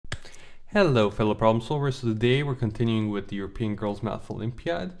Hello fellow problem solvers, so today we're continuing with the European Girls Math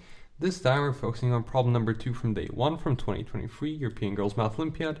Olympiad. This time we're focusing on problem number 2 from day 1 from 2023 European Girls Math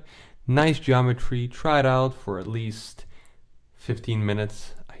Olympiad. Nice geometry, try it out for at least 15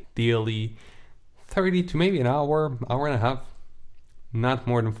 minutes, ideally 30 to maybe an hour, hour and a half, not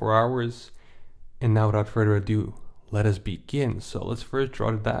more than 4 hours. And now without further ado, let us begin. So let's first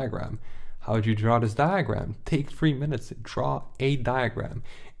draw the diagram. How would you draw this diagram? Take 3 minutes to draw a diagram.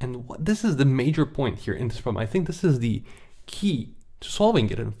 And this is the major point here in this problem. I think this is the key to solving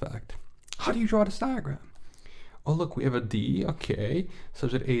it, in fact. How do you draw this diagram? Oh, look, we have a D, okay,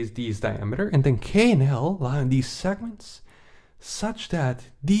 such that A is D's diameter, and then K and L lie on these segments such that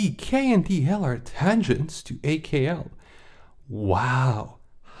D, K, and DL are tangents to AKL. Wow,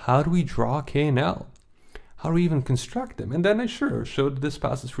 how do we draw K and L? How do we even construct them? And then I showed this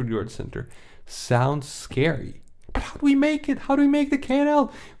passes through the order center. Sounds scary. But how do we make it? How do we make the K and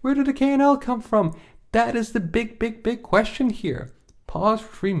L? Where did the K and L come from? That is the big question here. Pause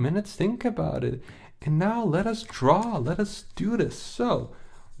for 3 minutes, think about it. And now let us draw, let us do this. So,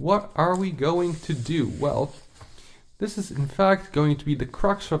 what are we going to do? Well, this is in fact going to be the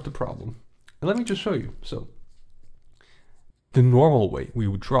crux of the problem. And let me just show you. So, the normal way we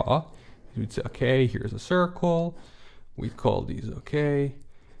would draw, we'd say, okay, here's a circle. We'd call these, okay,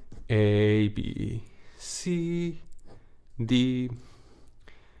 A, B, C, D.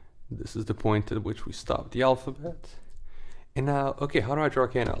 This is the point at which we stop the alphabet. And now, okay, how do I draw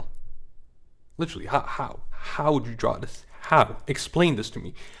K and L? Literally, how would you draw this? How? Explain this to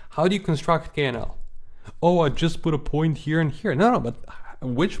me. How do you construct K and L? Oh, I just put a point here and here. No, but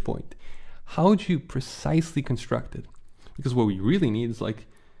which point? How would you precisely construct it? Because what we really need is like,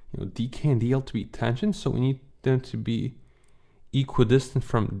 DK and DL to be tangents, so we need them to be equidistant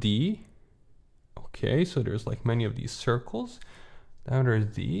from D. Okay, so there's like many of these circles. Now there's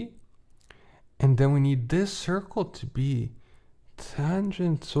D. And then we need this circle to be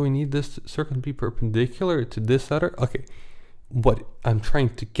tangent, so we need this circle to be perpendicular to this other. Okay, what I'm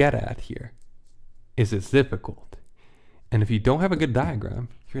trying to get at here is it's difficult. And if you don't have a good diagram,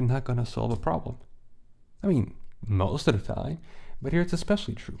 you're not going to solve a problem. I mean, most of the time. But here it's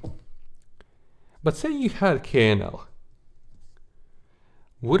especially true. But say you had K and L.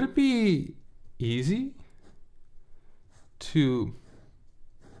 Would it be easy to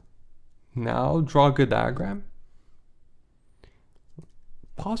now draw a good diagram?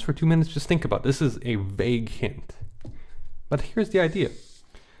 Pause for 2 minutes, just think about it. This is a vague hint. But here's the idea.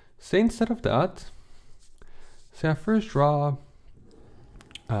 Say instead of that, say I first draw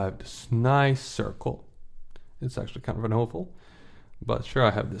this nice circle. It's actually kind of an oval. But sure, I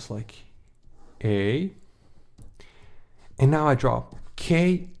have this like A. And now I draw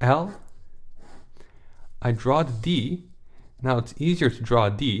K, L. I draw the D. Now it's easier to draw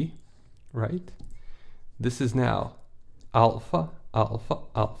D, right? This is now alpha, alpha,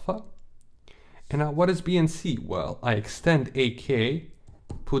 alpha. And now what is B and C? Well, I extend AK,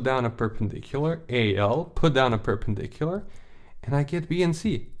 put down a perpendicular, AL, put down a perpendicular, and I get B and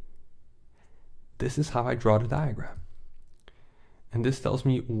C. This is how I draw the diagram. And this tells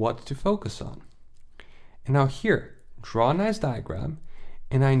me what to focus on. And now here, draw a nice diagram,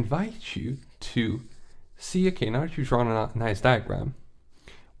 and I invite you to see, okay, now that you've drawn a nice diagram,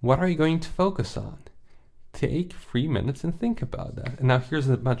 what are you going to focus on? Take 3 minutes and think about that. And now here's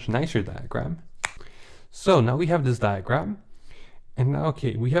a much nicer diagram. So now we have this diagram, and now,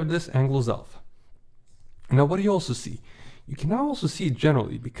 okay, we have this angle is alpha. Now what do you also see? You can now also see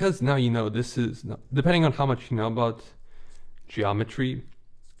generally, because now you know this is, depending on how much you know about geometry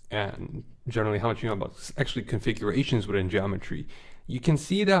and generally how much you know about actually configurations within geometry, you can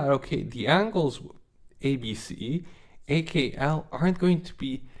see that, okay, the angles ABC, AKL aren't going to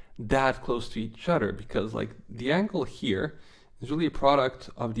be that close to each other because like the angle here is really a product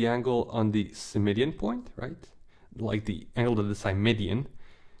of the angle on the symmedian point, right? Like the angle that the symmedian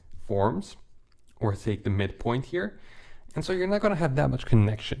forms, or take the midpoint here. And so you're not going to have that much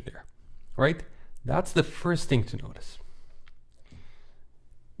connection there, right? That's the first thing to notice.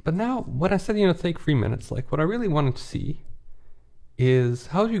 But now, when I said, take 3 minutes, like what I really wanted to see is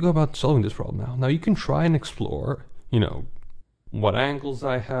how do you go about solving this problem now? Now you can try and explore, what angles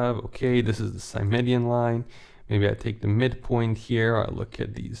I have. Okay, this is the symmedian line. Maybe I take the midpoint here. I look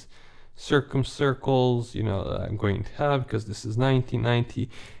at these circumcircles, that I'm going to have because this is 90, 90.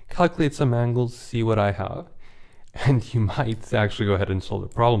 Calculate some angles, see what I have. And you might actually go ahead and solve the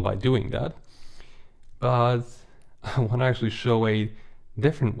problem by doing that. But I want to actually show a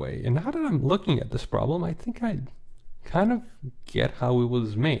different way. And now that I'm looking at this problem, I think I kind of get how it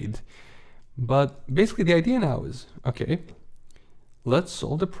was made. But basically the idea now is, okay, let's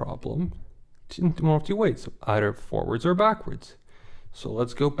solve the problem in one of two ways, either forwards or backwards. So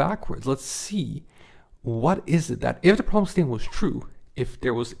let's go backwards. Let's see, what is it that, if the problem statement was true, if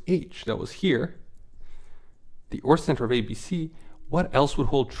there was h that was here, the orth center of ABC, what else would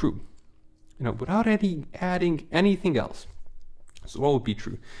hold true? You know, without adding anything else. So what would be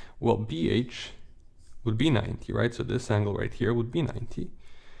true? Well, BH would be 90, right? So this angle right here would be 90.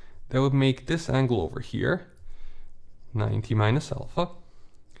 That would make this angle over here 90 minus alpha.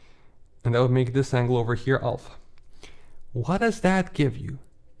 And that would make this angle over here alpha. What does that give you?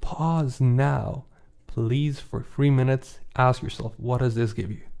 Pause now. Please, for 3 minutes, ask yourself, what does this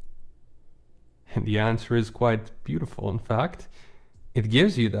give you? And the answer is quite beautiful, in fact. It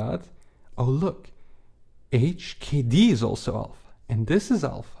gives you that, oh look, HKD is also alpha, and this is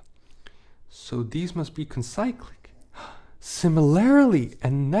alpha. So these must be concyclic. Similarly,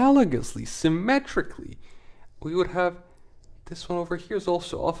 analogously, symmetrically, we would have this one over here is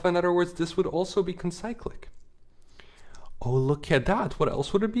also alpha. In other words, this would also be concyclic. Oh, look at that. What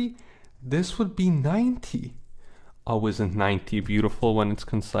else would it be? This would be 90. Oh, isn't 90 beautiful when it's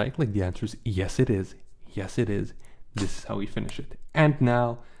concyclic? The answer is yes, it is. Yes, it is. This is how we finish it. And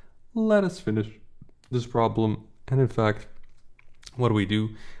now, let us finish this problem. And in fact, what do we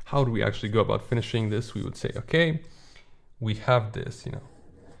do? How do we actually go about finishing this? We would say, okay, we have this, you know,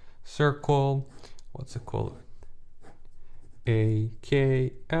 circle, what's it called?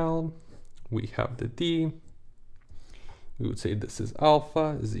 AKL, we have the D. We would say this is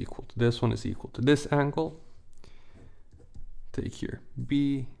alpha is equal to this one is equal to this angle. Take here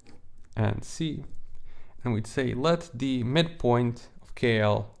B and C. And we'd say let the midpoint of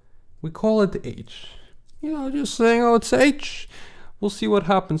KL, we call it H. You know, just saying, oh, it's H. We'll see what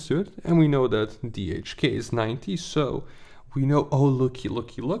happens to it. And we know that DHK is 90. So we know, oh, looky,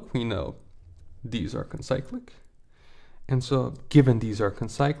 look. We know these are concyclic. And so given these are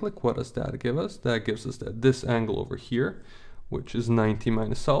concyclic, what does that give us? That gives us that this angle over here, which is 90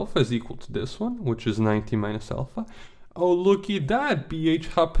 minus alpha, is equal to this one, which is 90 minus alpha. Oh, looky that,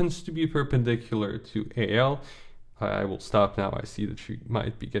 BH happens to be perpendicular to AL. I will stop now. I see that you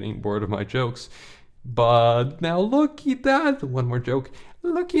might be getting bored of my jokes. But now looky that, one more joke.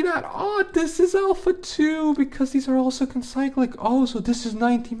 Looky that, oh, this is alpha too, because these are also concyclic. Oh, so this is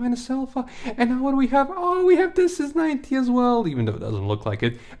 90 minus alpha. And now what do we have? Oh, we have this is 90 as well, even though it doesn't look like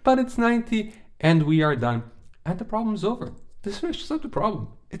it. But it's 90, and we are done. And the problem's over. This finishes up the problem.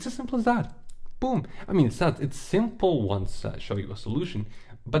 It's as simple as that. Boom. I mean, it's simple once I show you a solution.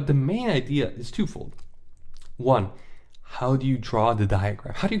 But the main idea is twofold. One, how do you draw the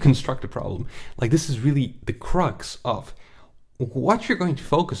diagram? How do you construct a problem? Like, this is really the crux of what you're going to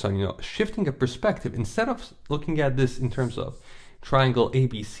focus on, you know, shifting a perspective. Instead of looking at this in terms of triangle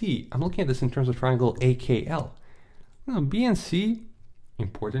ABC, I'm looking at this in terms of triangle AKL. You know, B and C,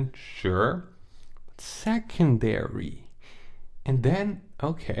 important, sure, but secondary. And then,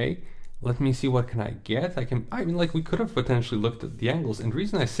 okay, let me see what can I get. I mean, like, we could have potentially looked at the angles. And the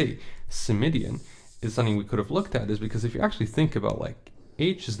reason I say Simidian is something we could have looked at is because if you actually think about, like,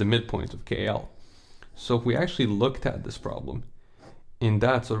 H is the midpoint of KL. So if we actually looked at this problem in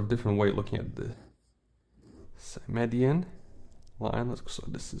that sort of different way, looking at the median line, so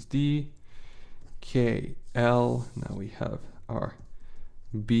this is D, K, L, now we have our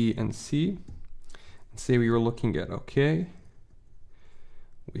B and C. And say we were looking at, okay,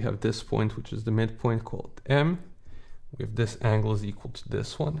 we have this point, which is the midpoint called M. We have this angle is equal to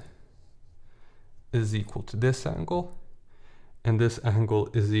this one, is equal to this angle, and this angle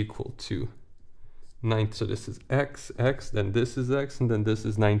is equal to 90. So this is x, then this is x, and then this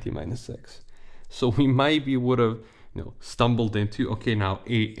is 90 minus x. So we maybe would have, you know, stumbled into, okay, now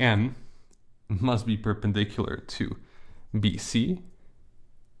AM must be perpendicular to BC,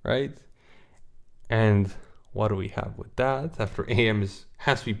 right? And what do we have with that? After AM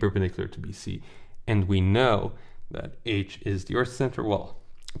has to be perpendicular to BC, and we know that H is the Earth center, well,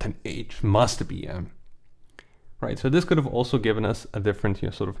 then H must be M, right? So this could have also given us a different, you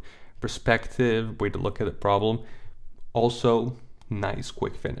know, sort of perspective, way to look at the problem. Also, nice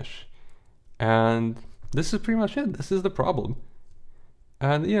quick finish. And this is pretty much it. This is the problem.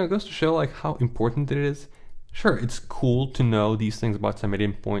 And, you know, it goes to show, like, how important it is. Sure, it's cool to know these things about some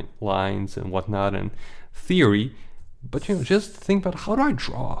midpoint lines and whatnot and theory, but, you know, just think about, how do I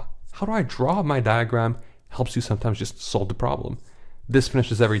draw? How do I draw my diagram? Helps you sometimes just solve the problem. This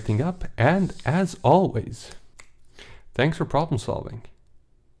finishes everything up, and as always, thanks for problem solving.